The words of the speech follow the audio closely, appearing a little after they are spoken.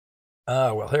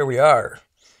Well, here we are.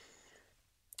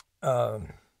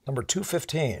 Number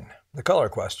 215, the color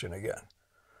question again.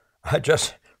 I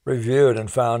just reviewed and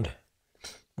found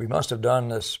we must have done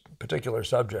this particular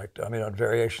subject, on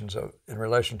variations in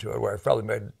relation to it, where I've probably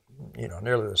made,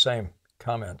 nearly the same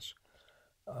comments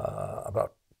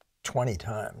about 20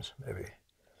 times, maybe.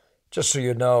 Just so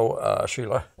you know,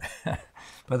 Sheila,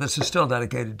 but this is still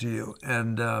dedicated to you.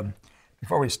 And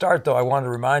before we start, though, I want to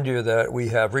remind you that we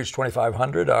have reached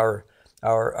 2,500,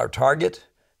 our target,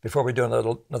 before we do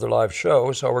another live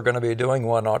show. So we're going to be doing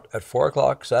one at 4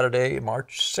 o'clock Saturday,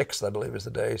 March 6th, I believe is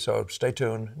the day. So stay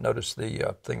tuned. Notice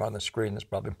the thing on the screen is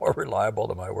probably more reliable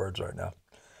than my words right now.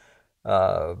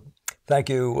 Thank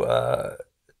you,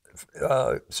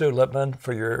 Sue Lipman,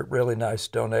 for your really nice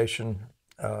donation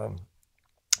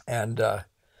and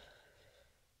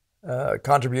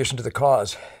contribution to the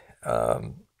cause.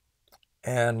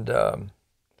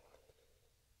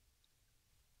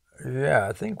 Yeah,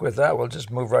 I think with that, we'll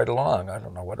just move right along. I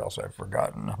don't know what else I've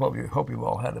forgotten. I hope you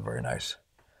all had a very nice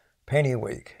painting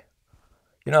week.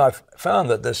 I've found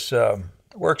that this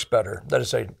works better. That is,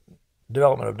 say,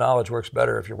 development of knowledge works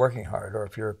better if you're working hard, or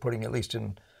if you're putting at least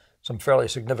in some fairly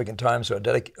significant time, so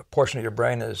a portion of your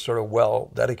brain is sort of well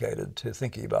dedicated to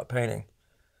thinking about painting.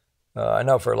 I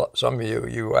know for some of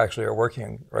you actually are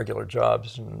working regular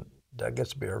jobs, and that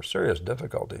gets to be a serious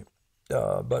difficulty.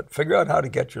 But figure out how to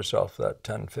get yourself that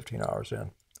 10, 15 hours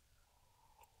in.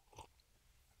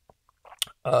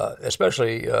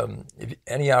 Especially if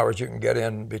any hours you can get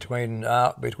in between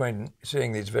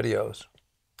seeing these videos,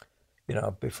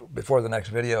 before the next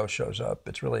video shows up.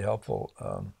 It's really helpful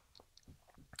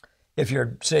if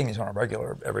you're seeing these on a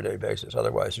regular, everyday basis.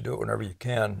 Otherwise, you do it whenever you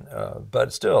can.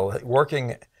 But still,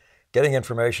 working, getting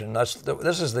information, this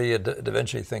is the Da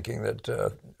Vinci thinking that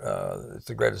it's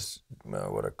the greatest,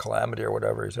 what a calamity or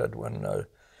whatever he said, when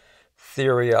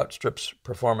theory outstrips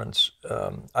performance.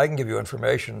 I can give you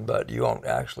information, but you won't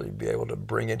actually be able to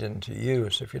bring it into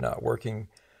use if you're not working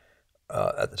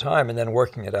at the time and then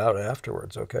working it out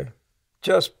afterwards, okay?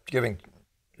 Just giving,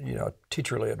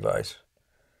 teacherly advice.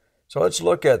 So let's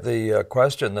look at the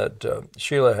question that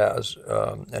Sheila has,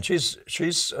 and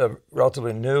she's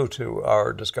relatively new to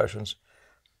our discussions,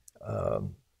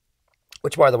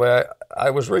 which, by the way, I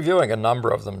was reviewing a number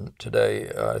of them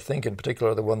today. I think in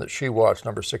particular the one that she watched,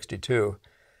 number 62,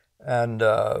 and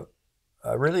I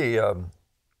really, I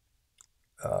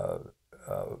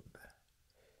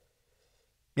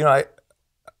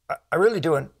really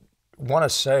do want to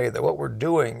say that what we're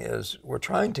doing is we're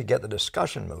trying to get the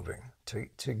discussion moving.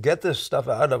 To get this stuff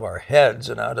out of our heads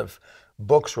and out of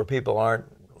books where people aren't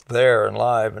there and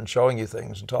live and showing you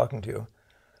things and talking to you.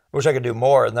 I wish I could do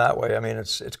more in that way.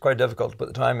 It's quite difficult to put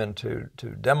the time into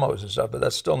demos and stuff, but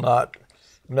that's still not,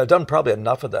 I've done probably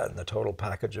enough of that in the total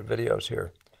package of videos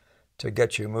here to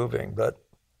get you moving. But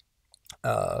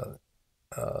I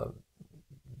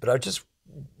just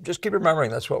keep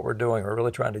remembering that's what we're doing. We're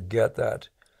really trying to get that,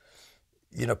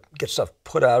 get stuff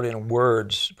put out in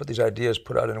words, put these ideas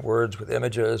put out in words with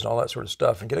images and all that sort of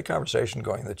stuff, and get a conversation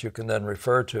going that you can then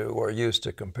refer to or use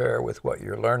to compare with what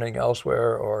you're learning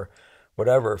elsewhere or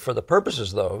whatever. For the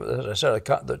purposes, though, as I said,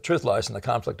 the truth lies in the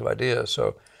conflict of ideas.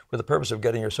 So with the purpose of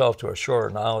getting yourself to a surer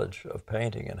knowledge of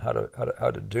painting and how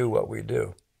to do what we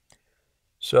do.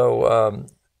 So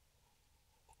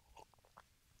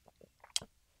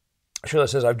Sheila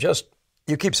says,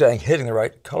 you keep saying hitting the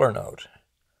right color note.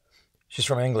 She's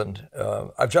from England.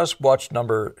 I've just watched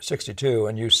number 62,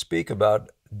 and you speak about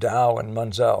Dow and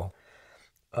Munsell.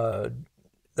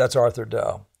 That's Arthur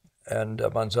Dow and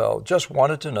Munsell. Just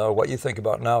wanted to know what you think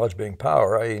about knowledge being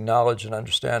power, i.e. knowledge and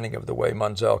understanding of the way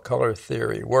Munsell color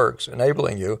theory works,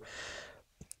 enabling you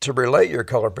to relate your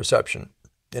color perception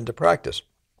into practice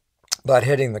by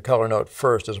hitting the color note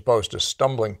first as opposed to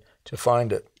stumbling to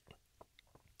find it.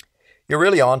 You're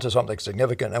really on to something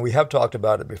significant, and we have talked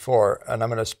about it before, and I'm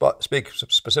going to speak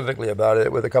specifically about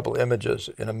it with a couple images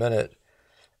in a minute.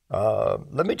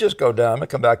 Let me just go down. I'm going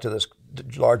to come back to this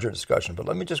larger discussion, but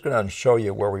let me just go down and show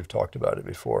you where we've talked about it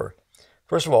before.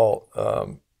 First of all,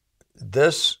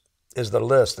 this is the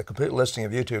list, the complete listing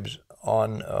of YouTube's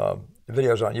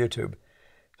videos on YouTube.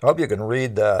 So I hope you can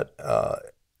read that.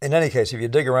 In any case, if you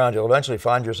dig around, you'll eventually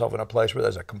find yourself in a place where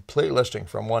there's a complete listing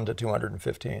from 1 to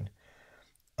 215.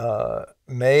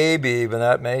 Maybe even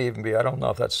that may even be, I don't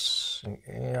know if that's,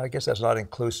 I guess that's not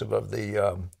inclusive of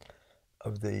the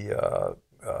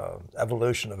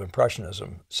evolution of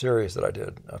Impressionism series that I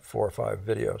did, 4 or 5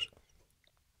 videos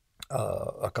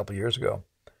a couple years ago,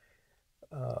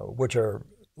 which are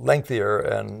lengthier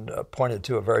and pointed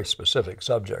to a very specific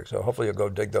subject. So hopefully you'll go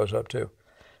dig those up too.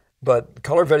 But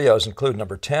color videos include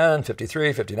number 10,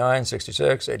 53, 59,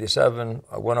 66, 87,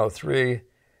 103.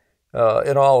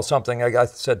 In all, something, I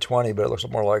said 20, but it looks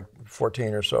more like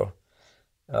 14 or so.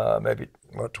 Maybe,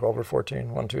 what, 12 or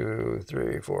 14? 1, 2,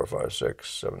 3, 4, 5, 6,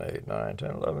 7, 8, 9,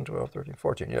 10, 11, 12, 13,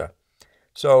 14, yeah.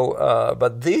 So,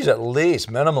 but these at least,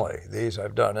 minimally, these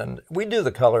I've done. And we do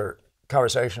the color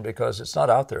conversation because it's not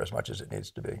out there as much as it needs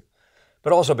to be,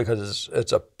 but also because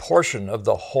it's a portion of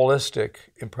the holistic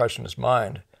impressionist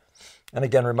mind. And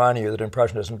again, reminding you that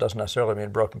impressionism doesn't necessarily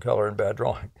mean broken color and bad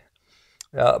drawing.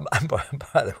 By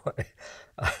the way,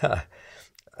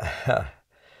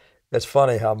 it's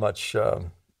funny how much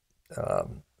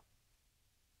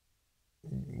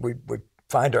we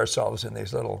find ourselves in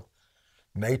these little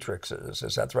matrices.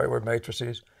 Is that the right word,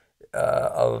 matrices?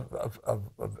 Of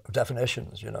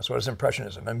definitions, you know. So what is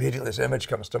impressionism? Immediately this image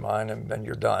comes to mind, and then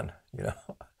you're done, you know.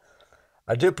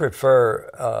 I do prefer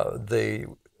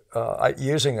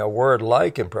using a word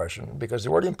like impression, because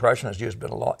the word impression is used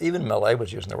a lot. Even Millet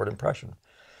was using the word impression.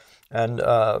 And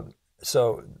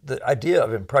so the idea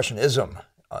of impressionism,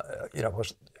 you know,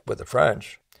 was with the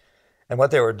French, and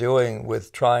what they were doing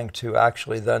with trying to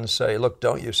actually then say, look,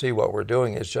 don't you see what we're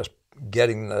doing is just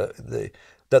getting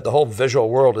that the whole visual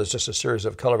world is just a series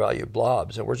of color value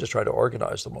blobs, and we're just trying to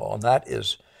organize them all. And that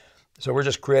is, so we're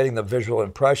just creating the visual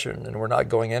impression, and we're not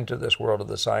going into this world of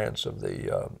the science of the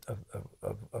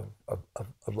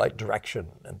of light direction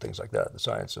and things like that, the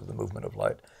science of the movement of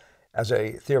light as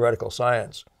a theoretical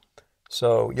science.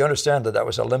 So you understand that that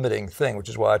was a limiting thing, which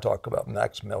is why I talk about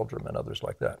Max Meldrum and others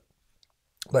like that.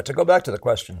 But to go back to the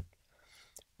question,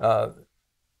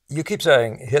 you keep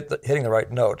saying hitting the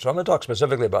right note. So I'm going to talk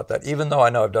specifically about that, even though I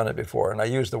know I've done it before, and I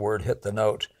use the word hit the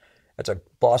note. It's a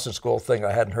Boston School thing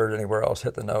I hadn't heard anywhere else,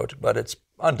 hit the note, but it's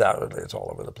undoubtedly, it's all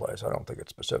over the place. I don't think it's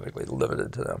specifically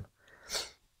limited to them.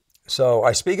 So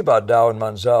I speak about Dow and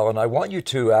Munzel, and I want you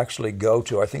to actually go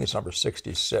to, I think it's number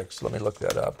 66. Let me look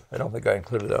that up. I don't think I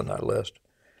included it on that list.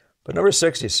 But number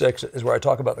 66 is where I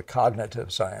talk about the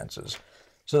cognitive sciences.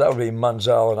 So that would be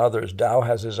Munzel and others. Dow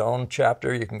has his own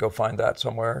chapter. You can go find that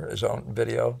somewhere, his own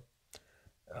video.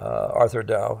 Arthur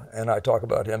Dow, and I talk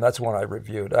about him. That's one I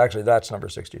reviewed. Actually, that's number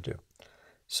 62.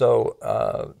 So,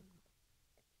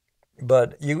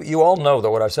 but you all know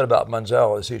that what I said about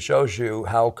Munzel is he shows you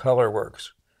how color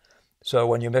works. So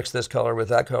when you mix this color with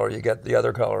that color, you get the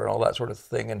other color and all that sort of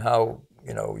thing, and how,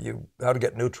 you know, how to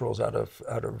get neutrals out of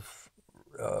an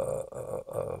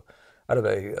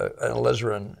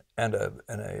alizarin and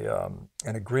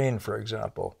a green, for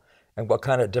example, and what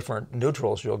kind of different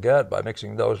neutrals you'll get by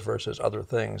mixing those versus other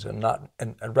things, and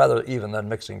rather even than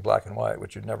mixing black and white,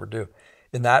 which you'd never do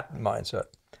in that mindset.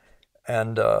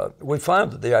 And we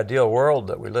find that the ideal world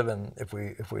that we live in, if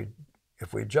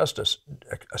we just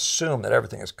assume that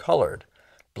everything is colored,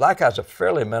 black has a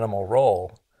fairly minimal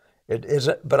role. It is,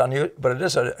 but it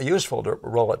is a useful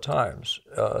role at times.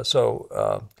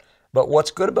 But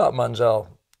what's good about Munzel,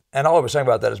 and all I was saying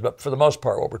about that is, but for the most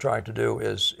part, what we're trying to do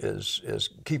is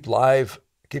keep live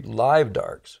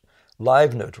darks,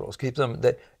 live neutrals, keep them.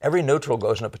 Every neutral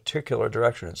goes in a particular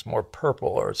direction. It's more purple,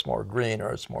 or it's more green,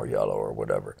 or it's more yellow, or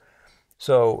whatever.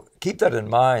 So keep that in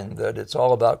mind, that it's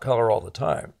all about color all the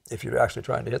time, if you're actually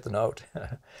trying to hit the note.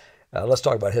 Let's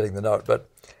talk about hitting the note.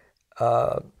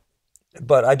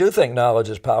 But I do think knowledge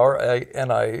is power, I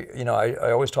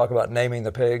always talk about naming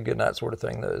the pig and that sort of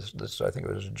thing. I think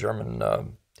it was a German,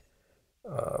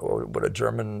 what a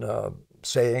German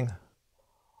saying.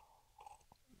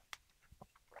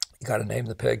 You got to name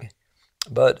the pig.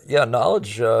 But yeah,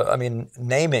 knowledge,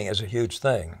 naming is a huge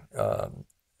thing.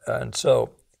 And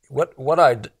so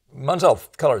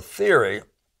Munzel color theory,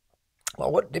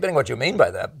 well, depending what you mean by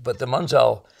that, but the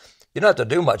Munzel, you don't have to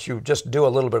do much. You just do a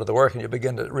little bit of the work, and you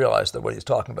begin to realize that what he's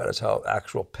talking about is how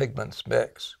actual pigments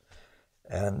mix,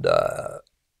 and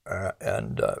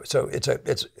so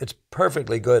it's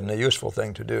perfectly good and a useful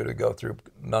thing to do, to go through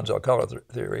Munzel color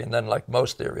theory, and then, like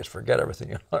most theories, forget everything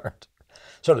you learned,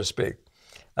 so to speak.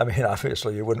 I mean,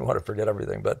 obviously you wouldn't want to forget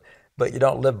everything, but you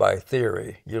don't live by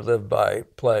theory. You live by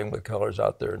playing with colors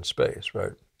out there in space,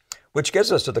 right? Which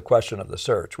gets us to the question of the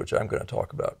search, which I'm going to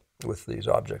talk about with these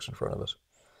objects in front of us.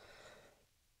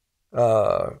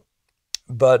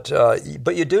 But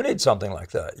you do need something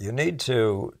like that. You need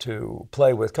to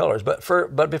play with colors. But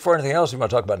before anything else, if you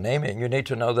want to talk about naming, you need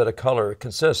to know that a color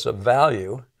consists of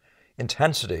value,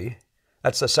 intensity,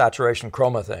 that's the saturation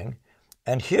chroma thing,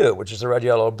 and hue, which is the red,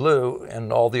 yellow, blue,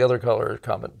 and all the other color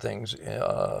common things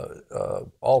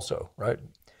also, right?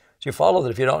 So you follow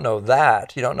that if you don't know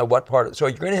that, you don't know what part. So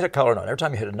you're going to hit a color note. Every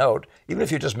time you hit a note, even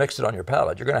if you just mixed it on your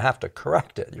palette, you're going to have to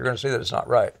correct it. You're going to see that it's not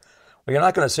right. Well, you're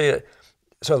not going to see it.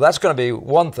 So that's going to be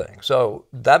one thing. So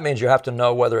that means you have to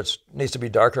know whether it needs to be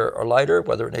darker or lighter,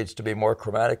 whether it needs to be more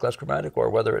chromatic, less chromatic, or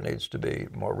whether it needs to be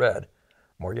more red,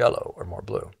 more yellow, or more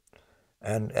blue.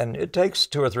 And it takes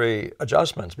 2 or 3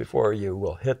 adjustments before you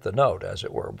will hit the note, as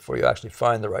it were, before you actually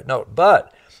find the right note.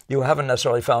 But you haven't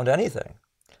necessarily found anything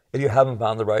if you haven't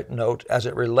found the right note as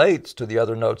it relates to the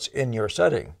other notes in your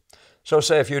setting. So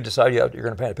say if you decide you're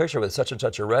going to paint a picture with such and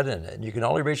such a red in it, and you can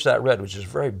only reach that red, which is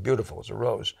very beautiful as a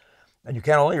rose, and you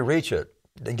can only reach it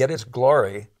and get its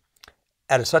glory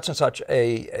at such and such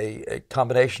a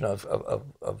combination of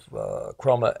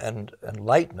chroma and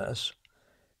lightness.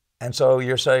 And so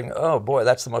you're saying, oh boy,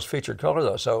 that's the most featured color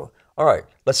though. So, all right,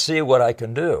 let's see what I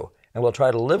can do. And we'll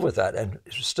try to live with that and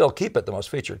still keep it the most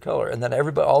featured color. And then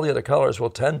all the other colors will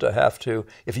tend to have to,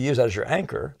 if you use that as your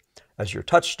anchor, as your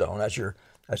touchstone, as your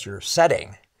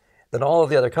setting, then all of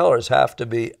the other colors have to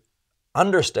be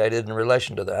understated in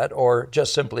relation to that, or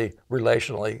just simply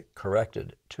relationally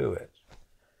corrected to it.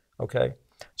 Okay?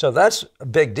 So that's a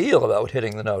big deal about what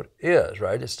hitting the note is,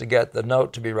 right? It's to get the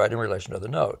note to be right in relation to the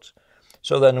notes.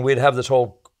 So then we'd have this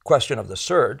whole question of the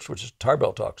search, which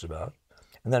Tarbell talks about.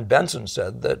 And then Benson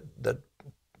said that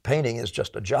painting is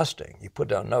just adjusting. You put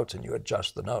down notes and you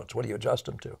adjust the notes. What do you adjust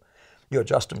them to? You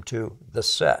adjust them to the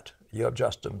set. You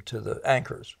adjust them to the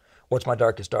anchors. What's my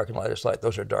darkest dark and lightest light?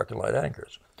 Those are dark and light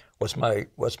anchors. What's my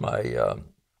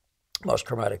most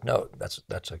chromatic note?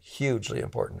 That's a hugely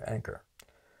important anchor.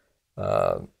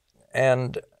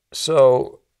 And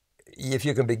so if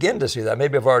you can begin to see that,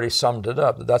 maybe I've already summed it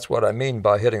up. That's what I mean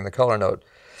by hitting the color note.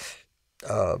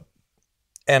 But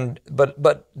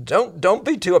don't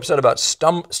be too upset about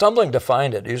stumbling to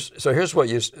find it. So here's what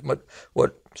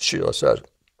Sheila said.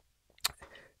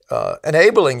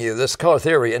 Enabling you, this color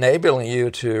theory, enabling you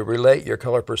to relate your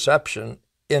color perception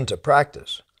into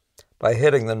practice by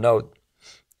hitting the note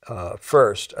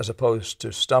first, as opposed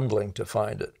to stumbling to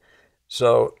find it.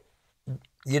 So,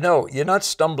 you're not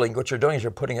stumbling. What you're doing is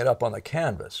you're putting it up on the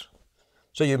canvas.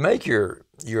 So you make your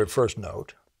first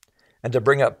note, and to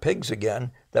bring up pigs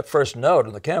again, that first note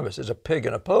on the canvas is a pig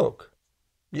and a poke.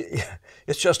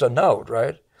 It's just a note,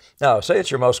 right? Now, say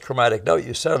it's your most chromatic note.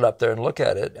 You set it up there and look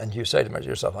at it, and you say to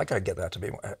yourself, I got to get that to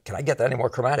be, can I get that any more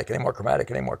chromatic, any more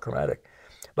chromatic, any more chromatic?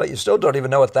 But you still don't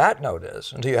even know what that note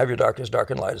is until you have your darkest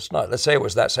dark and lightest note. Let's say it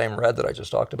was that same red that I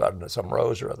just talked about in some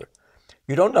rose or other.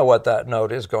 You don't know what that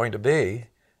note is going to be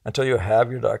until you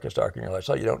have your darkest dark and your lightest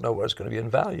light. You don't know what it's going to be in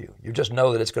value. You just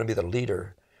know that it's going to be the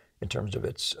leader in terms of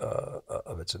its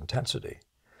intensity.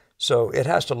 So it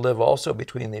has to live also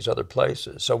between these other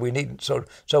places. So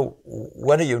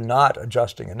when are you not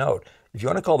adjusting a note? If you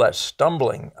want to call that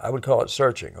stumbling, I would call it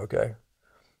searching, okay?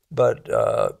 But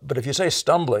if you say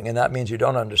stumbling, and that means you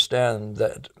don't understand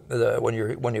that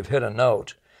when you've hit a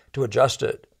note, to adjust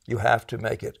it, you have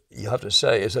to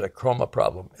say, is it a chroma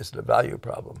problem? Is it a value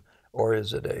problem? Or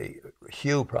is it a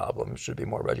hue problem? It should be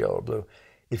more red, yellow, or blue.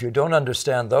 If you don't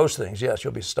understand those things, yes,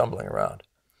 you'll be stumbling around.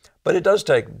 But it does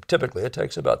typically it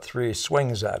takes about 3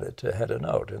 swings at it to hit a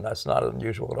note, and that's not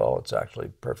unusual at all. It's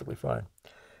actually perfectly fine.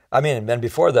 I mean, and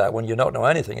before that, when you don't know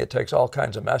anything, it takes all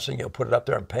kinds of messing. You'll put it up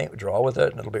there and draw with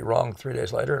it, and it'll be wrong 3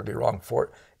 days later. It'll be wrong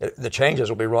the changes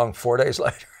will be wrong 4 days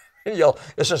later.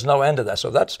 There's just no end to that.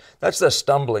 So that's the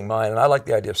stumbling mind, and I like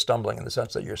the idea of stumbling in the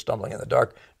sense that you're stumbling in the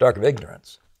dark of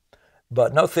ignorance.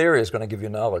 But no theory is going to give you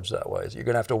knowledge that way. You're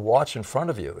going to have to watch in front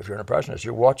of you. If you're an impressionist,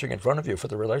 you're watching in front of you for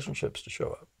the relationships to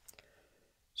show up.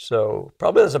 So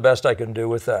probably that's the best I can do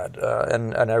with that.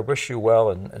 And I wish you well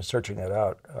in searching that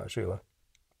out, Sheila.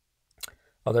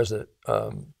 Oh, there's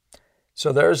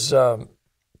so there's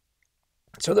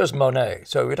Monet.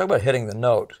 So we talk about hitting the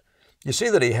note. You see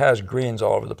that he has greens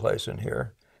all over the place in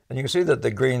here, and you can see that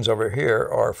the greens over here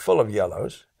are full of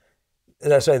yellows.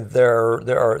 As I say,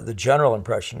 the general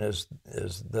impression is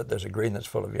that there's a green that's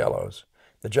full of yellows.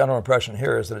 The general impression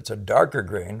here is that it's a darker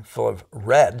green full of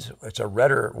reds. It's a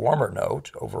redder, warmer note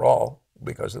overall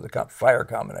because of the fire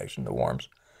combination, the warms.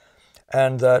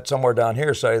 And that somewhere down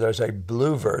here, say, there's a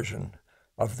blue version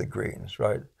of the greens,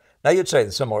 right? Now you'd say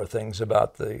the similar things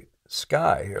about the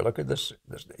sky here. Look at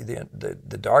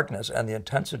the darkness and the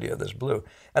intensity of this blue.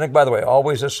 And by the way,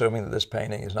 always assuming that this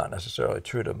painting is not necessarily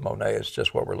true to Monet, it's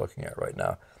just what we're looking at right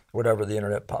now, whatever the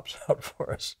internet pops out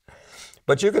for us.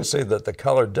 But you can see that the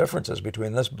color differences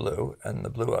between this blue and the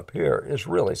blue up here is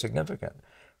really significant,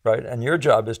 right? And your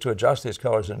job is to adjust these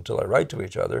colors until they're right to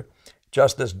each other.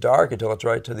 Adjust this dark until it's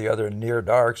right to the other near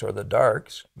darks or the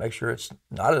darks. Make sure it's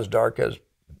not as dark as,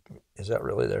 is that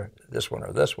really there? This one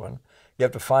or this one. You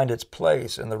have to find its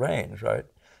place in the range, right?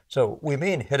 So we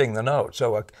mean hitting the note.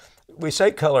 So we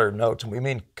say color notes and we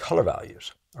mean color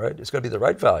values, right? It's going to be the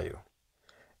right value.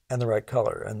 and the right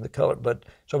color. And the color, but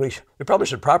so we probably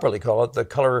should properly call it the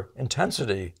color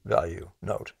intensity value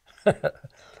note,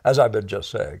 as I've been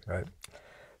just saying, right?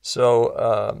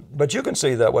 So, but you can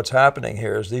see that what's happening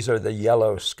here is these are the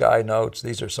yellow sky notes.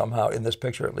 These are somehow, in this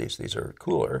picture at least, these are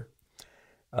cooler.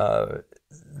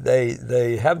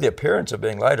 They have the appearance of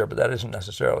being lighter, but that isn't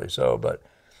necessarily so. But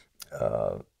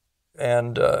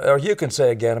or you can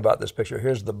say again about this picture,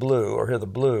 here's the blue, or here are the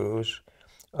blues,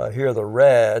 here are the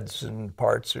reds and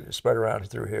parts spread around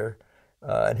through here.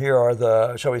 And here are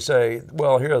the, shall we say,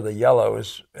 well, here are the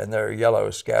yellows, and they're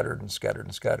yellows scattered and scattered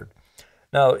and scattered.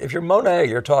 Now, if you're Monet,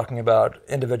 you're talking about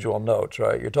individual notes,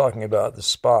 right? You're talking about the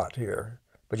spot here,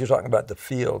 but you're talking about the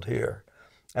field here.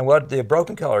 And what the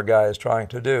broken color guy is trying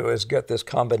to do is get this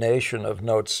combination of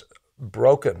notes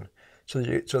broken so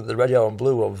that the red, yellow, and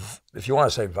blue will, if you want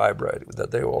to say vibrate,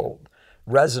 that they will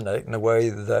resonate in a way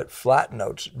that flat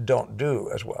notes don't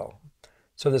do as well.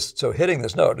 So hitting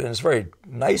this note, and it's very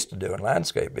nice to do in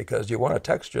landscape because you want a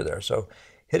texture there. So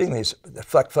hitting these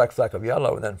fleck, fleck, fleck of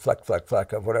yellow, and then fleck, fleck,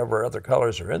 fleck of whatever other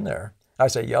colors are in there. I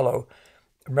say yellow.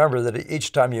 Remember that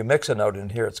each time you mix a note in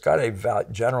here, it's got a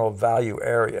general value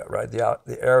area, right?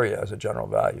 The area is a general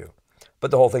value.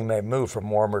 But the whole thing may move from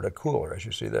warmer to cooler, as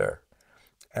you see there.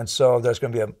 And so there's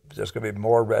going to be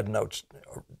more red notes,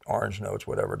 orange notes,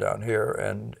 whatever down here,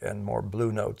 and more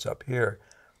blue notes up here.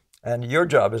 And your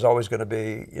job is always going to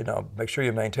be, make sure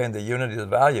you maintain the unity of the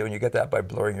value, and you get that by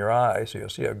blurring your eye. So you'll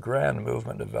see a grand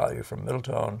movement of value from middle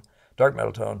tone, dark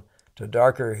middle tone, to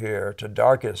darker here, to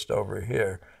darkest over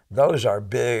here. Those are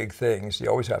big things you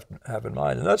always have to have in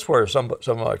mind. And that's where some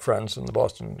of my friends in the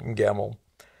Boston and Gamble,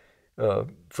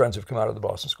 friends who've come out of the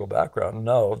Boston School background,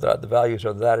 know that the values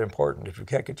are that important. If you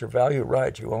can't get your value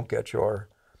right, you won't get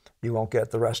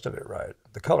the rest of it right.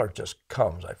 The color just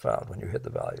comes, I found, when you hit the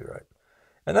value right.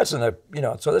 And that's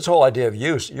so this whole idea of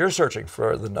use, you're searching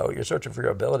for the note, you're searching for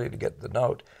your ability to get the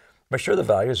note. Make sure the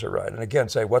values are right. And again,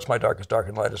 say, what's my darkest dark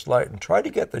and lightest light? And try to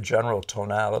get the general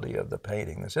tonality of the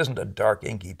painting. This isn't a dark,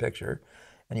 inky picture.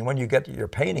 And when you get your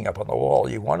painting up on the wall,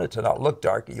 you want it to not look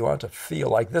dark, you want it to feel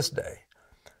like this day.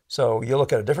 So you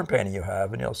look at a different painting you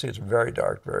have, and you'll see it's very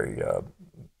dark, very,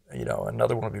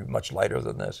 another one will be much lighter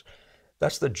than this.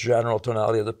 That's the general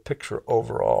tonality of the picture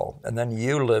overall. And then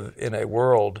you live in a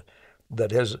world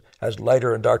that has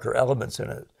lighter and darker elements in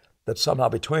it, that somehow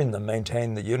between them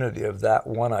maintain the unity of that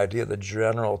one idea, the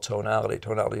general tonality.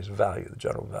 Tonality is value, the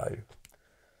general value.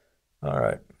 All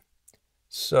right.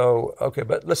 So, okay,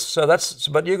 but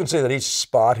you can see that each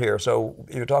spot here, so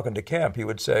if you're talking to Camp, he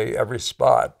would say every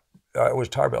spot, it was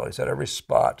Tarbell, he said every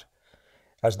spot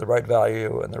has the right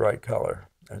value and the right color,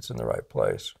 and it's in the right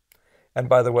place. And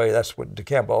by the way, that's what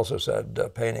DeCamp also said,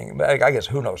 painting, I guess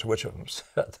who knows which of them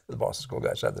said, the Boston School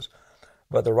guy said this,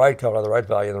 but the right color, the right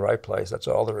value, in the right place, that's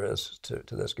all there is to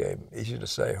this game. Easy to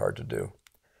say, hard to do.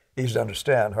 Easy to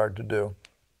understand, hard to do.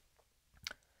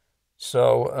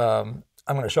 So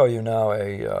I'm going to show you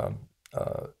now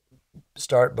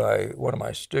start by one of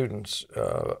my students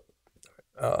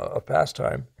of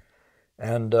pastime,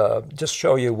 and just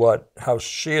show you how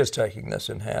she is taking this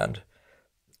in hand.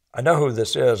 I know who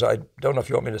this is. I don't know if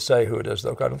you want me to say who it is,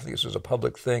 though. I don't think this is a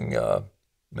public thing,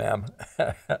 ma'am.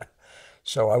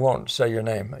 So I won't say your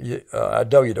name. I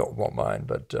know you won't mind,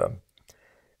 but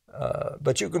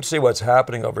you can see what's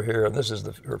happening over here. And this is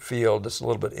her field. This is a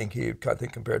little bit inky, I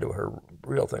think, compared to what her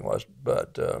real thing was,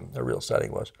 but her real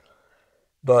setting was.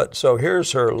 But so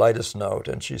here's her lightest note,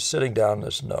 and she's sitting down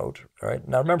this note, right?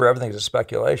 Now remember, everything's a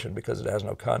speculation because it has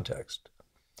no context.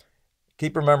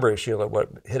 Keep remembering, Sheila, what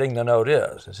hitting the note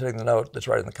is. It's hitting the note that's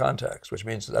right in the context, which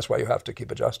means that's why you have to keep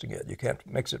adjusting it. You can't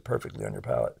mix it perfectly on your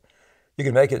palette. You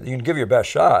can make it, you can give your best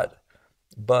shot,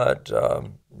 but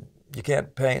you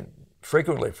can't paint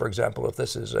frequently. For example, if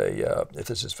this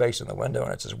is facing the window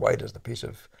and it's as white as the piece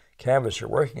of canvas you're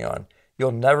working on,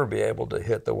 you'll never be able to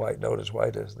hit the white note as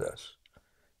white as this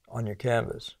on your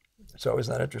canvas. So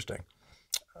isn't that interesting?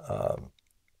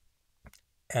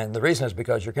 And the reason is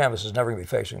because your canvas is never going to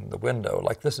be facing the window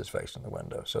like this is facing the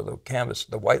window. So the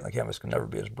white in the canvas can never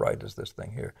be as bright as this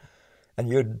thing here. And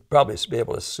you'd probably be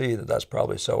able to see that that's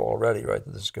probably so already, right,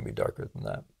 that this is going to be darker than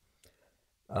that.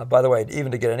 By the way,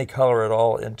 even to get any color at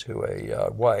all into a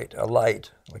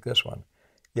light like this one,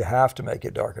 you have to make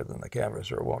it darker than the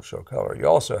canvas or it won't show color. You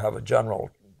also have a general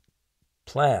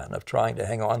plan of trying to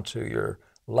hang on to your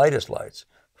lightest lights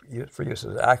for use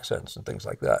as accents and things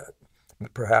like that.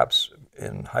 Perhaps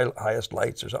in highest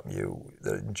lights or something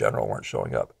that in general weren't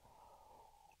showing up.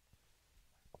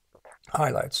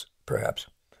 Highlights, perhaps.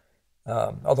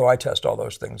 Although I test all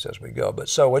those things as we go. But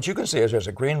so what you can see is there's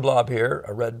a green blob here,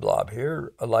 a red blob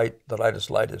here, the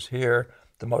lightest light is here,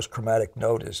 the most chromatic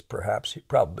note is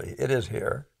probably, it is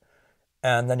here.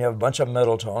 And then you have a bunch of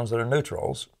middle tones that are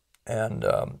neutrals, and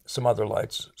some other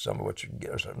lights, some of which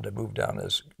are starting to move down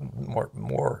as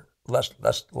less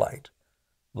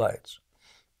lights.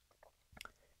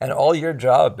 And all your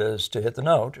job is to hit the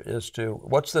note,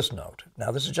 what's this note?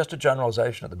 Now, this is just a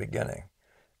generalization at the beginning,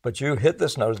 but you hit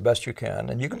this note as best you can,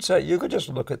 and you could just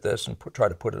look at this and try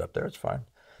to put it up there, it's fine.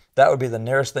 That would be the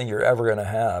nearest thing you're ever going to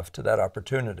have to that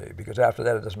opportunity, because after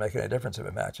that, it doesn't make any difference if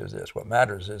it matches this. What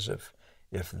matters is if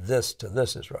this to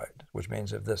this is right, which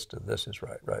means if this to this is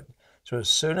right, right? So as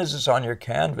soon as it's on your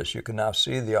canvas, you can now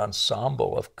see the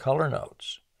ensemble of color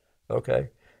notes, okay?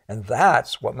 And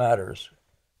that's what matters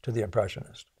to the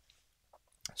impressionist.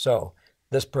 So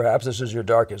perhaps this is your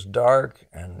darkest dark,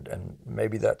 and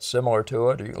maybe that's similar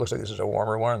to it. It looks like this is a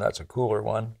warmer one, and that's a cooler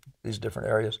one, these different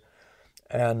areas.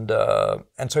 And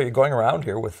so you're going around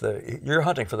here you're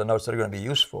hunting for the notes that are going to be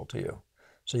useful to you.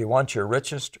 So you want your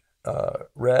richest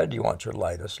red, you want your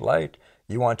lightest light,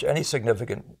 you want any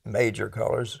significant major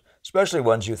colors, especially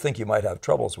ones you think you might have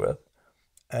troubles with.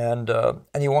 And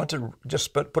you want to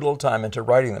just put a little time into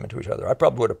writing them into each other. I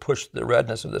probably would have pushed the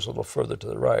redness of this a little further to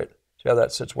the right. See how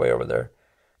that sits way over there,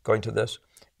 going to this?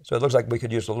 So it looks like we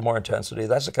could use a little more intensity.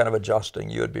 That's the kind of adjusting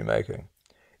you would be making.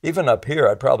 Even up here,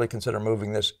 I'd probably consider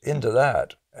moving this into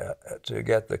that to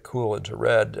get the cool into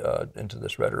red, into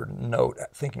this redder note,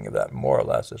 thinking of that more or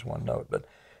less as one note, but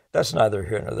that's neither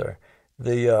here nor there.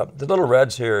 The little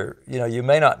reds here, you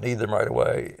may not need them right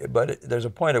away, but there's a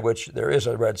point at which there is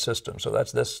a red system. So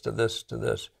that's this to this to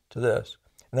this to this.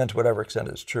 And then to whatever extent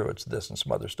it's true, it's this and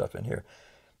some other stuff in here.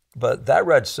 But that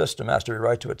red system has to be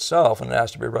right to itself, and it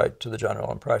has to be right to the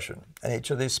general impression. And each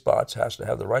of these spots has to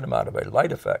have the right amount of a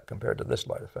light effect compared to this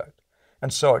light effect.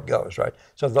 And so it goes, right?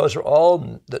 So those are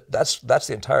all, that's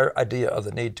the entire idea of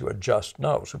the need to adjust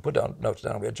notes. We put notes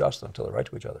down and we adjust them until they're right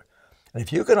to each other. And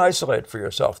if you can isolate for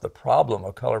yourself the problem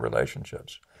of color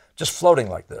relationships, just floating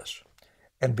like this,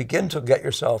 and begin to get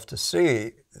yourself to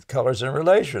see colors in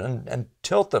relation and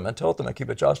tilt them and keep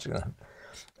adjusting them,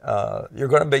 you're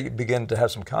going to begin to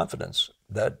have some confidence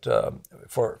that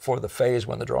for the phase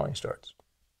when the drawing starts.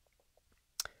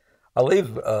 I'll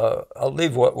leave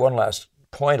one last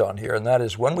point on here, and that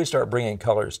is when we start bringing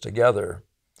colors together.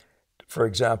 For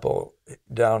example,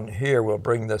 down here we'll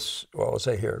bring this. Well, let's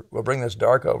say here we'll bring this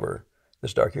dark over.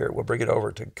 This dark here, we'll bring it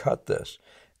over to cut this.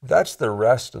 That's the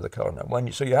rest of the color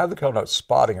note. So you have the color notes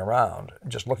spotting around,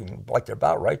 just looking like they're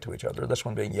about right to each other. This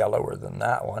one being yellower than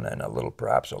that one, and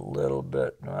perhaps a little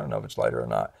bit, I don't know if it's lighter or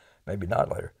not, maybe not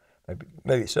lighter,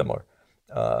 maybe similar.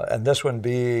 And this one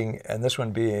being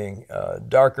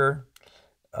darker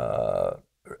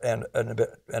and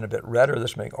a bit redder.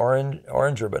 This being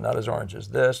oranger, but not as orange as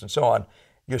this, and so on.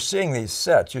 You're seeing these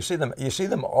sets. You see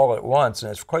them all at once,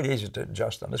 and it's quite easy to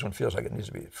adjust them. This one feels like it needs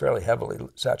to be fairly heavily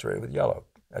saturated with yellow,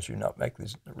 as you make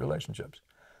these relationships.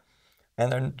 And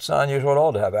then it's not unusual at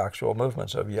all to have actual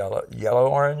movements of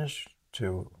yellow-orange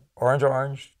to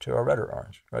orange-orange to a redder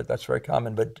orange, right? That's very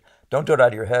common, but don't do it out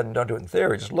of your head and don't do it in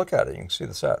theory. Just look at it. You can see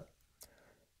the set.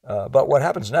 But what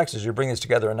happens next is you bring these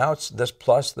together, and now it's this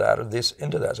plus that, or this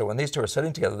into that. So when these two are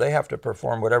sitting together, they have to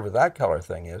perform whatever that color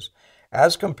thing is,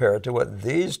 as compared to what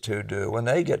these two do when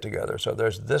they get together. So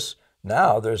there's this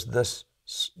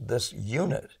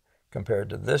unit compared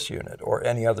to this unit, or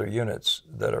any other units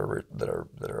that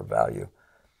are of value.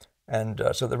 And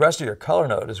so the rest of your color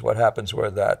note is what happens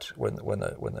when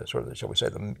the sort of, shall we say,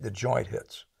 the joint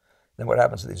hits. Then what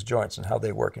happens to these joints and how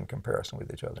they work in comparison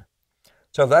with each other.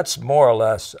 So that's more or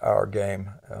less our game,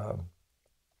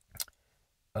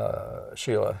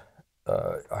 Sheila.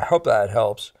 I hope that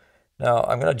helps. Now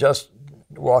I'm going to just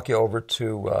walk you over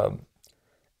to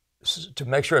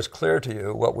make sure it's clear to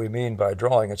you what we mean by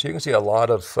drawing. And so you can see a lot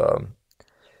of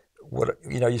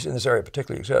you see in this area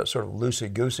particularly, you see sort of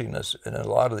loosey-goosiness in a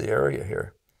lot of the area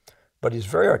here. But he's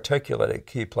very articulate at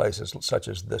key places such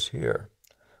as this here,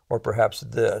 or perhaps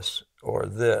this, or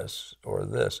this, or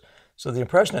this. So the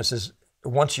impressionist is,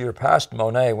 once you're past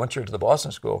Monet, once you're to the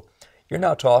Boston School, you're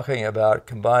now talking about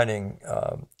combining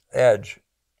edge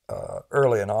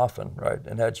early and often, right?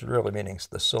 And edge really meaning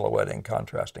the silhouetting,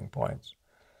 contrasting points.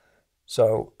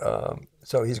 So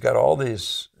he's got all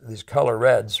these color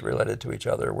reds related to each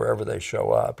other wherever they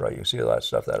show up, right? You see all that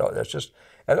stuff. It's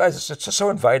just so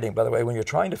inviting, by the way, when you're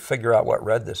trying to figure out what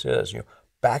red this is. You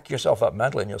back yourself up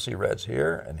mentally and you'll see reds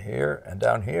here and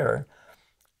down here,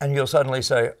 and you'll suddenly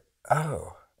say,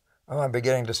 oh, I'm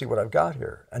beginning to see what I've got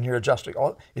here. And you're adjusting.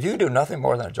 If you do nothing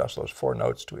more than adjust those four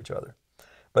notes to each other,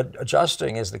 But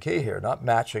adjusting is the key here, not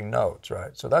matching notes,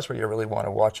 right? So that's where you really want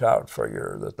to watch out for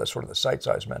the sort of the sight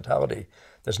size mentality.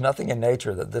 There's nothing in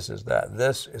nature that this is that.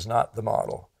 This is not the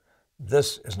model.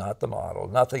 This is not the model.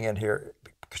 Nothing in here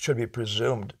should be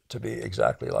presumed to be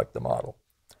exactly like the model.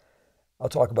 I'll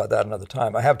talk about that another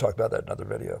time. I have talked about that in other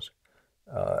videos,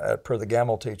 per the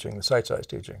Gamble teaching, the sight size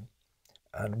teaching,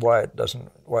 and why it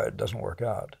doesn't work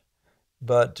out.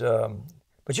 But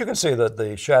you can see that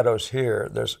the shadows here,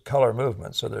 there's color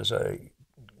movement. So there's a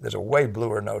way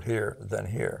bluer note here than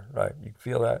here, right? You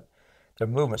feel that? The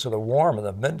movement. So the warm and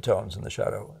the midtones in the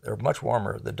shadow, they're much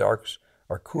warmer. The darks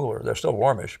are cooler. They're still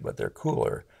warmish, but they're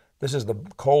cooler. This is the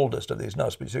coldest of these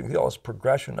notes, but you can feel this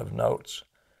progression of notes,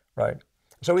 right?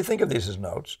 So we think of these as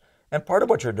notes. And part of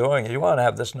what you're doing, you want to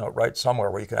have this note right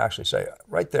somewhere where you can actually say,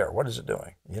 right there, what is it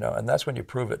doing? And that's when you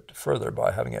prove it further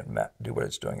by having it do what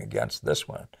it's doing against this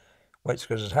one.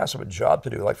 Because it has a job to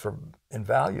do, like in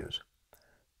values.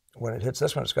 When it hits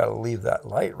this one, it's got to leave that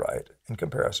light right in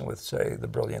comparison with, say, the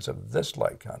brilliance of this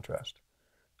light contrast.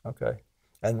 Okay,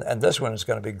 and this one is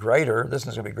going to be greater. This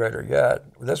one's going to be greater yet.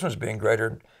 This one's being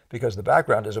greater because the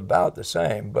background is about the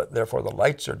same, but therefore the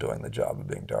lights are doing the job of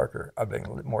being darker, of being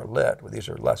more lit. These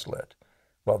are less lit,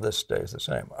 while this stays the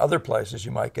same. Other places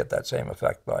you might get that same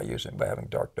effect by having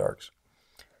dark darks.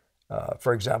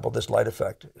 For example, this light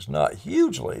effect is not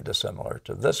hugely dissimilar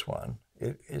to this one.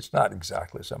 It's not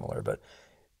exactly similar, but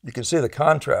you can see the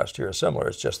contrast here is similar.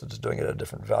 It's just that it's doing it at a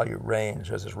different value range.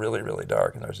 There's this really, really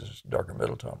dark, and there's this darker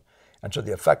middle tone. And so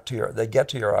the effect they get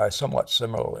to your eye somewhat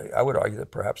similarly. I would argue that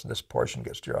perhaps this portion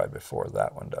gets to your eye before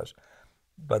that one does.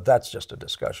 But that's just a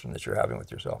discussion that you're having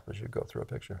with yourself as you go through a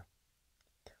picture.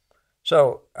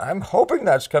 So I'm hoping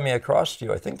that's coming across to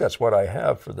you. I think that's what I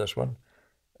have for this one.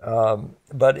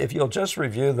 But if you'll just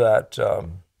review that,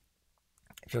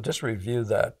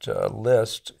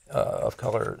 list of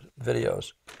color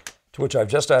videos, to which I've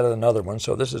just added another one.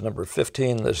 So this is number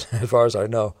 15, as far as I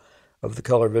know, of the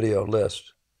color video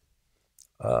list.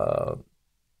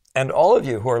 And all of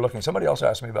you who are looking, somebody else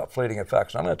asked me about fleeting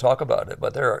effects, and I'm going to talk about it,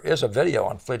 but there is a video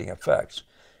on fleeting effects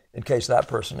in case that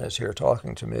person is here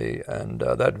talking to me. And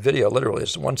that video literally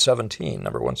is 117,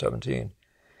 number 117.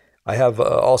 I have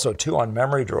also 2 on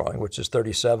memory drawing, which is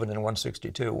 37 and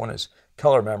 162. One is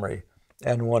color memory,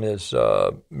 and one is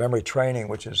memory training,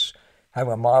 which is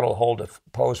having a model hold a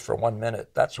pose for 1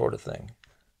 minute, that sort of thing,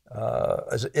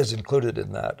 is included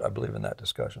in that, I believe, in that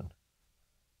discussion.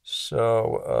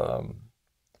 So,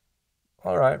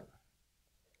 all right.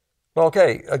 Well,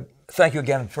 okay. Thank you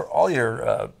again for all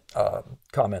your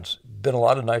comments. Been a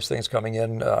lot of nice things coming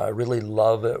in. I really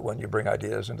love it when you bring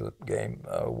ideas into the game,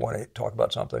 want to talk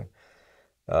about something.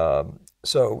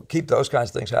 So keep those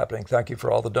kinds of things happening. Thank you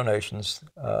for all the donations.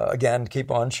 Again, keep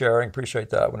on sharing.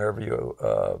 Appreciate that whenever you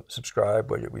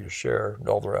subscribe, where you share, and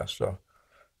all the rest. So,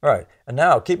 all right. And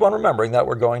now keep on remembering that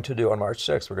we're going to do on March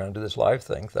 6th, we're going to do this live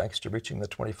thing thanks to reaching the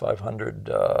 2,500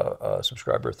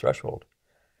 subscriber threshold,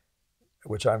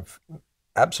 which I'm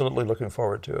absolutely looking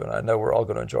forward to, and I know we're all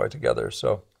going to enjoy together.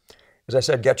 So, as I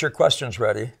said, get your questions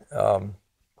ready.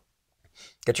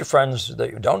 Get your friends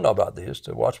that you don't know about these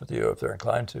to watch with you if they're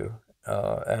inclined to,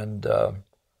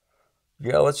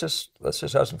 yeah, let's just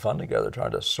have some fun together,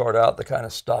 trying to sort out the kind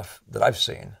of stuff that I've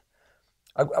seen.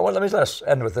 Let me just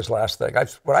end with this last thing.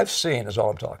 What I've seen is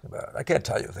all I'm talking about. I can't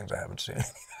tell you things I haven't seen.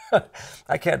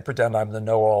 I can't pretend I'm the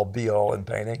know-all, be-all in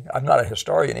painting. I'm not a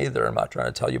historian either. I'm not trying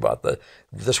to tell you about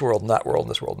this world and that world,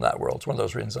 and this world and that world. It's one of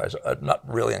those reasons I'm not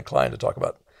really inclined to talk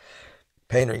about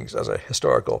paintings as a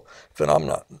historical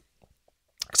phenomenon.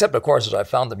 Except, of course, as I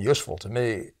found them useful to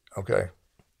me, okay?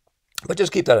 But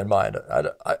just keep that in mind.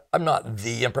 I'm not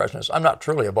the impressionist. I'm not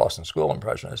truly a Boston School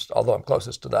impressionist, although I'm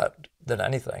closest to that than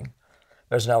anything.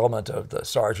 There's an element of the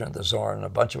Sargent, the Zorn, and a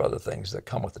bunch of other things that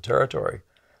come with the territory.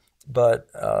 But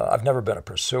I've never been a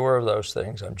pursuer of those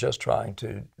things. I'm just trying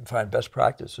to find best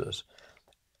practices.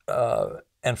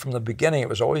 And from the beginning, it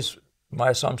was always my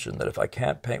assumption that if I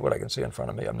can't paint what I can see in front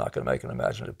of me, I'm not going to make an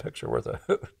imaginative picture worth a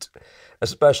hoot,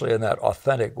 especially in that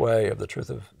authentic way of the truth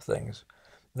of things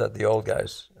that the old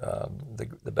guys,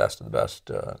 the best of the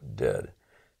best, did.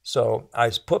 So I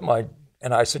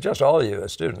suggest all of you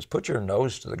as students, put your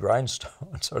nose to the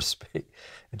grindstone, so to speak,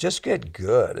 and just get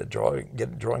good at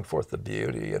drawing forth the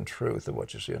beauty and truth of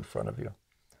what you see in front of you.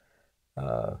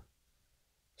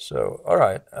 So, all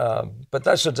right, but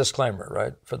that's a disclaimer,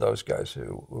 right, for those guys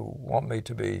who want me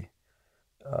to be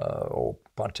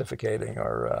pontificating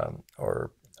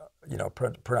or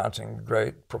pronouncing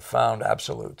great, profound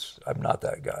absolutes. I'm not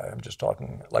that guy. I'm just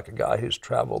talking like a guy who's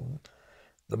traveled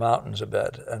the mountains a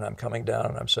bit, and I'm coming down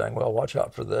and I'm saying, well, watch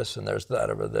out for this, and there's that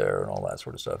over there, and all that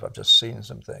sort of stuff. I've just seen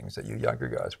some things that you younger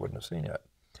guys wouldn't have seen yet.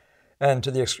 And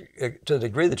to the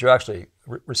degree that you actually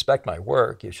respect my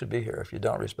work, you should be here. If you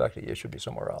don't respect it, you should be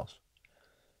somewhere else.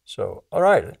 So, all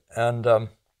right, and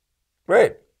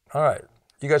great. All right,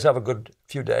 you guys have a good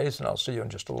few days, and I'll see you in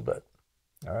just a little bit.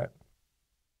 All right.